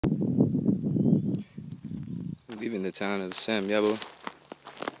leaving the town of Sam Yabo.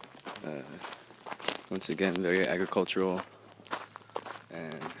 Once again, very agricultural,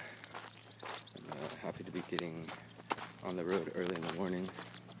 and I'm happy to be getting on the road early in the morning.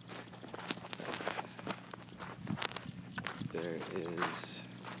 There is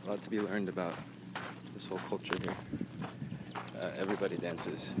a lot to be learned about this whole culture here. Everybody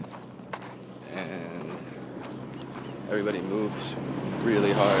dances, and everybody moves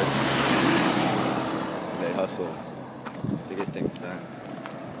really hard. They hustle to get things done.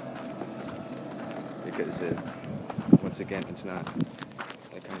 Because once again, it's not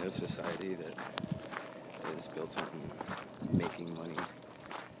the kind of society that is built on making money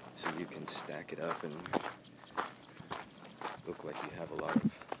so you can stack it up and look like you have a lot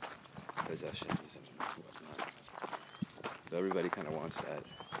of possessions and whatnot. Though everybody kind of wants that.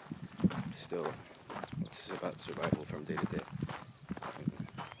 Still, it's about survival from day to day. And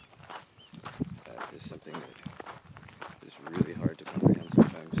that is something that is really hard to comprehend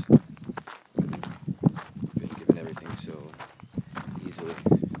sometimes. Everything so easily.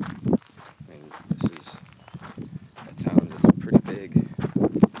 I mean, this is a town that's pretty big.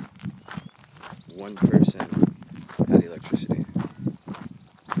 One person had electricity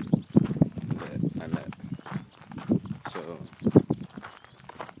that I met. So,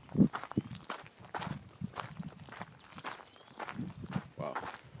 wow.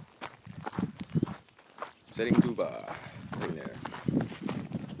 Setting Touba, right there.